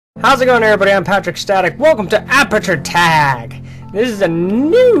How's it going, everybody? I'm Patrckstatic. Welcome to Aperture Tag. This is a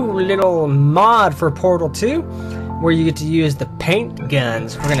new little mod for Portal 2 where you get to use the paint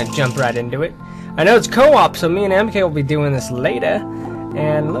guns. We're going to jump right into it. I know it's co-op, so me and MK will be doing this later.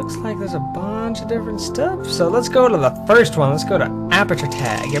 And looks like there's a bunch of different stuff. So let's go to the first one. Let's go to Aperture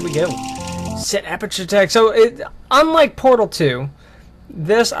Tag. Here we go. Set Aperture Tag. So unlike Portal 2,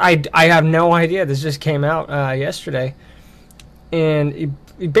 this I have no idea. This just came out yesterday. And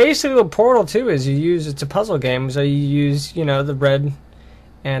basically what Portal 2 is, it's a puzzle game, so you use, the red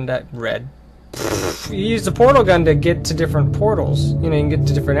and red. You use the portal gun to get to different portals. You can get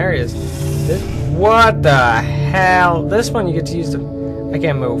to different areas. What the hell? This one you get to use I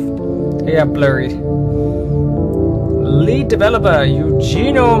can't move. I got blurred. Lead developer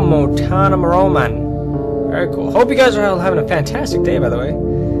Eugenio Montana-Roman. Very cool. Hope you guys are all having a fantastic day, by the way.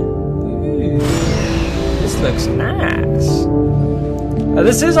 Ooh, this looks nice.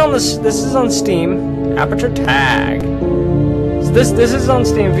 This is on Steam. Aperture Tag. So this is on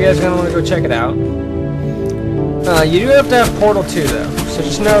Steam if you guys are gonna want to go check it out. You do have to have Portal 2 though, so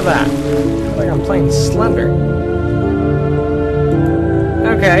just know that. I feel like I'm playing Slender.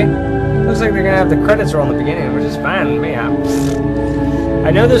 Okay. Looks like they're gonna have the credits roll in the beginning, which is fine with me. I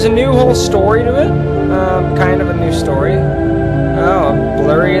know there's a new whole story to it. Kind of a new story. Oh, I'm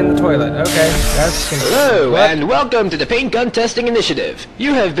blurry in the toilet. Okay, that's confusing. Hello, and welcome to the Paint Gun Testing Initiative.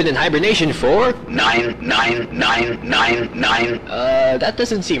 You have been in hibernation for 99999. That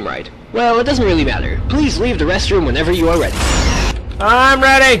doesn't seem right. Well, it doesn't really matter. Please leave the restroom whenever you are ready. I'm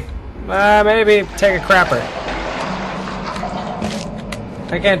ready. Maybe take a crapper.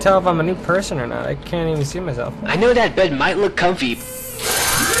 I can't tell if I'm a new person or not. I can't even see myself. I know that bed might look comfy.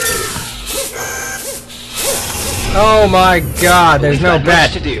 Oh my God! There's no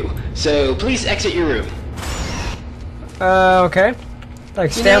bed to do, so please exit your room. Okay.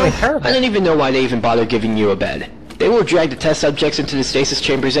 Like Stanley Parable. I don't even know why they even bother giving you a bed. They will drag the test subjects into the stasis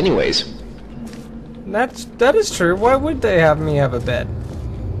chambers anyways. That is true. Why would they have me have a bed?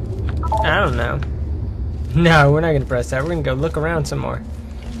 I don't know. No, we're not gonna press that. We're gonna go look around some more.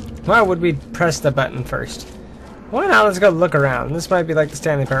 Why would we press the button first? Why not? Let's go look around. This might be like the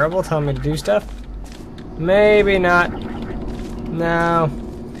Stanley Parable telling me to do stuff. Maybe not. No.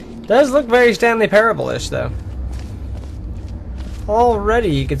 Does look very Stanley Parable-ish, though. Already,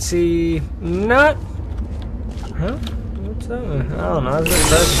 you can see... Not... Huh? What's that one? I don't know. Let's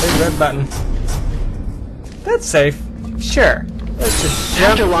press the big red button. That's safe. Sure. Let's just jump.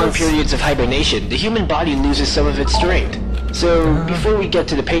 After long periods of hibernation, the human body loses some of its strength. So, before we get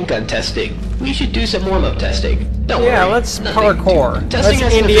to the paint gun testing, we should do some warm-up testing. Don't worry. Let's parkour. Let's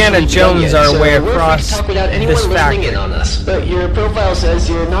Indiana Jones our way across talk without anyone this listening in on us. But your profile says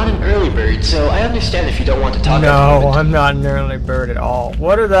you're not an early bird, so I understand if you don't want to talk. No, I'm not an early bird at all.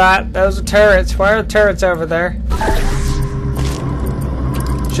 What are that? Those are turrets. Why are the turrets over there?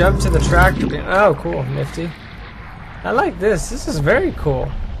 Jump to the tractor beam. Oh, cool. Nifty. I like this. This is very cool.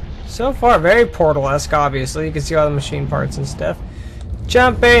 So far, very Portal-esque, obviously. You can see all the machine parts and stuff.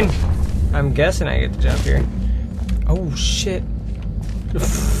 Jumping! I'm guessing I get to jump here. Oh, shit.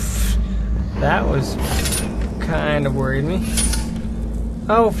 That was kind of worried me.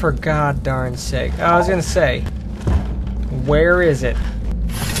 Oh, for God darn sake. Oh, I was going to say, where is it?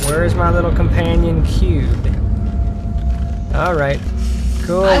 Where is my little companion cube? Alright.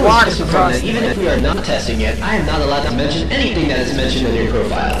 Cool. Walks across. Even if we are not testing it, I am not allowed to mention anything that is mentioned in your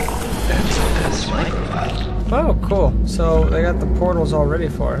profile. That's my profile. Oh, cool. So they got the portals all ready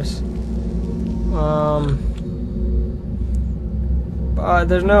for us.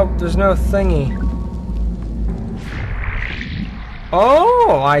 There's no thingy.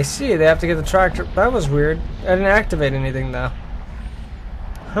 Oh, I see. They have to get the tractor. That was weird. I didn't activate anything though.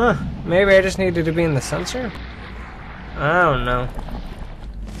 Huh? Maybe I just needed to be in the sensor. I don't know.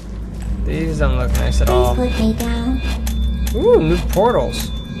 These don't look nice at all. Ooh, new portals.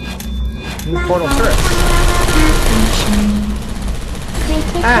 New portal turret.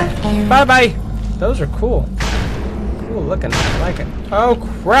 Ah, bye-bye. Those are cool. Cool looking. I like it. Oh,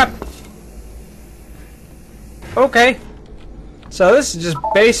 crap. Okay. So this is just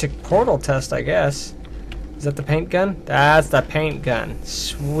basic portal test, I guess. Is that the paint gun? That's the paint gun.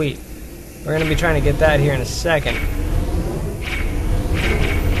 Sweet. We're going to be trying to get that here in a second.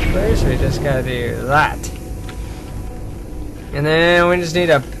 First, we just gotta do that. And then we just need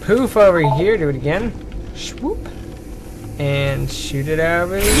a poof over here. Do it again. Swoop. And shoot it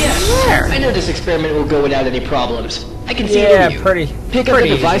over there. I know this experiment will go without any problems. I can see it in you. Pretty. Pick up the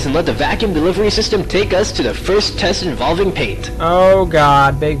device and let the vacuum delivery system take us to the first test involving paint. Oh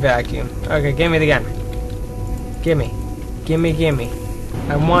God, big vacuum. Okay, give me the gun. Gimme. Gimme, gimme.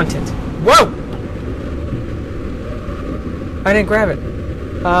 I want it. Whoa! I didn't grab it.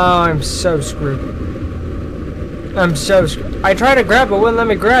 Oh, I'm so screwed. I'm so screwed. I tried to grab it, wouldn't let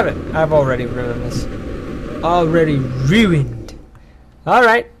me grab it. I've already ruined this. Already ruined.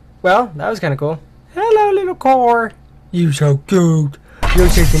 Alright. Well, that was kind of cool. Hello, little car. You so cute. You're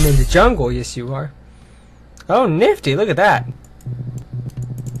taking in the jungle. Yes, you are. Oh, nifty. Look at that.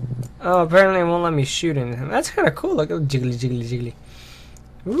 Oh, apparently it won't let me shoot anything. That's kind of cool. Look, jiggly, jiggly, jiggly.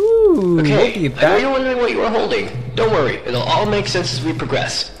 Ooh, okay, look at I know that. you're wondering what you are holding. Don't worry, it'll all make sense as we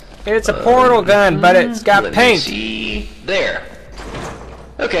progress. It's a portal gun, but it's got Let me paint. see. There.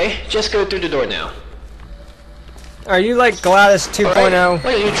 Okay, just go through the door now. Are you like Gladys 2.0? Alright,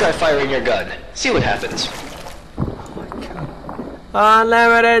 why don't you try firing your gun? See what happens.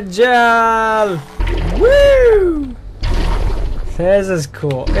 Unlimited gel! Woo! This is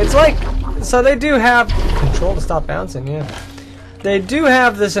cool. It's like, so they do have control to stop bouncing, yeah. They do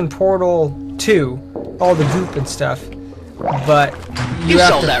have this in Portal 2, all the goop and stuff, but you have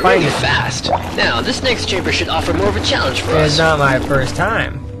solved to that find really it. fast. Now, this next chamber should offer more of a challenge for It's us. not my first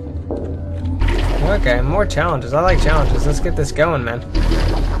time. Okay, more challenges. I like challenges. Let's get this going, man.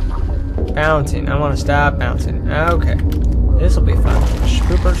 Bouncing. I want to stop bouncing. Okay. This will be fun.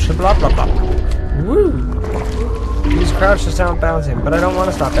 Shpooper, shabla, blah, blah. Woo! Use crouch to stop bouncing, but I don't want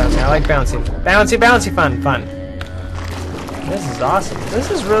to stop bouncing. I like bouncing. Bouncy, bouncy, fun, fun. This is awesome. This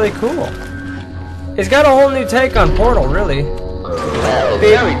is really cool. It's got a whole new take on Portal, really. Well,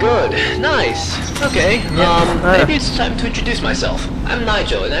 very good. Nice. Okay, maybe it's time to introduce myself. I'm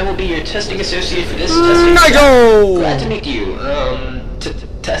Nigel, and I will be your testing associate for this testing. Nigel! Glad to meet you.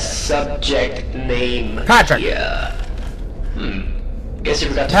 Test subject name. Patrick. Yeah. Guess you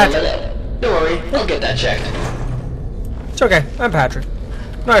forgot to Patrick. fill that out. Don't worry, I'll get that checked. It's okay. I'm Patrick.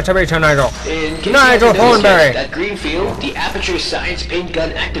 Nice to meet you, Nigel. In case Nigel you haven't noticed Thornberry. yet, that green field, the Aperture Science Paint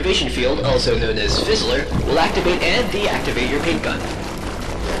Gun Activation Field, also known as Fizzler, will activate and deactivate your paint gun.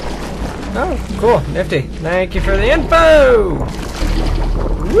 Oh, cool. Nifty. Thank you for the info!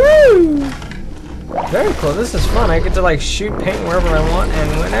 Woo! Very cool. This is fun. I get to, like, shoot paint wherever I want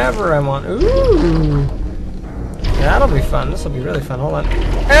and whenever I want. Ooh! That'll be fun. This will be really fun. Hold on.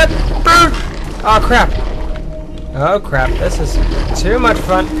 Oh, crap. Oh, crap. This is too much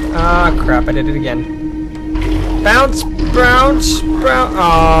fun. Oh, crap. I did it again. Bounce, bounce, bounce.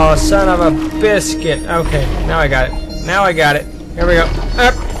 Oh, son of a biscuit. Okay. Now I got it. Now I got it. Here we go.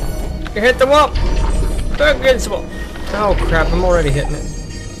 Up. You hit the wall. Against the wall. Oh, crap. I'm already hitting it.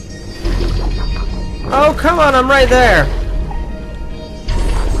 Oh, come on. I'm right there.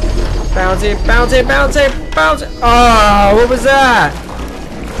 Bouncy, bouncy, bouncy, bouncy. Oh, what was that?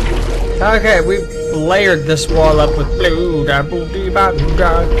 Okay, we layered this wall up with blue.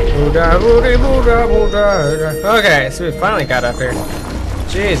 Okay, so we finally got up here.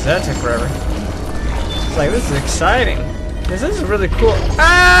 Jeez, that took forever. It's like, this is exciting. This is really cool.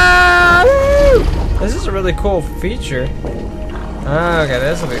 Ah! Woo! This is a really cool feature. Okay,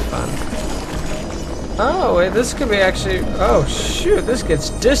 this will be fun. Oh, wait, this could be actually... Oh, shoot, this gets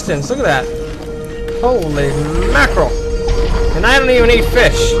distance. Look at that. Holy mackerel. And I don't even eat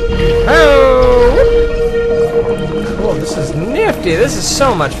fish. Oh! Cool, this is nifty. This is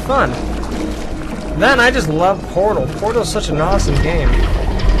so much fun. Then I just love Portal. Portal's such an awesome game.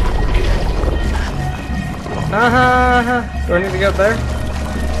 Do I need to go up there?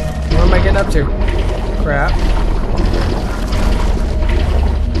 What am I getting up to? Crap.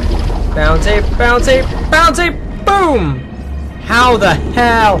 Bouncy, bouncy, bouncy, boom! How the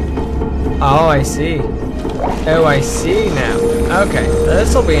hell? Oh, I see. Oh, I see now. Okay,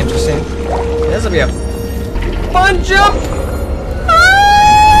 this will be interesting. This will be a fun jump!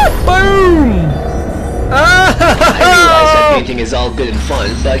 Ah! Boom! I realize that painting is all good and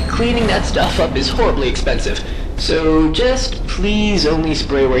fun, but cleaning that stuff up is horribly expensive. So just please only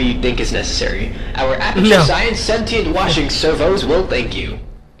spray where you think is necessary. Our Aperture Science sentient washing servos will thank you.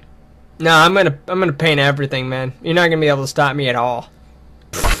 No, I'm gonna paint everything, man. You're not gonna be able to stop me at all.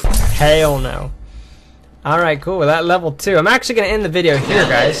 Hell no. Alright, cool. With that level 2. I'm actually gonna end the video here,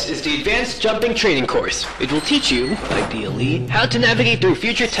 guys. This is the Advanced Jumping Training Course. It will teach you, ideally, how to navigate through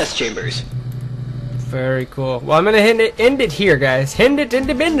future test chambers. Very cool. Well, I'm gonna end it here, guys. End it. If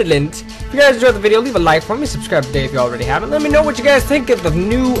you guys enjoyed the video, leave a like for me. Subscribe today if you already haven't. Let me know what you guys think of the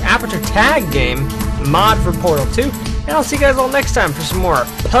new Aperture Tag game mod for Portal 2. And I'll see you guys all next time for some more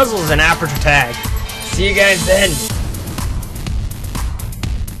puzzles and Aperture Tag. See you guys then.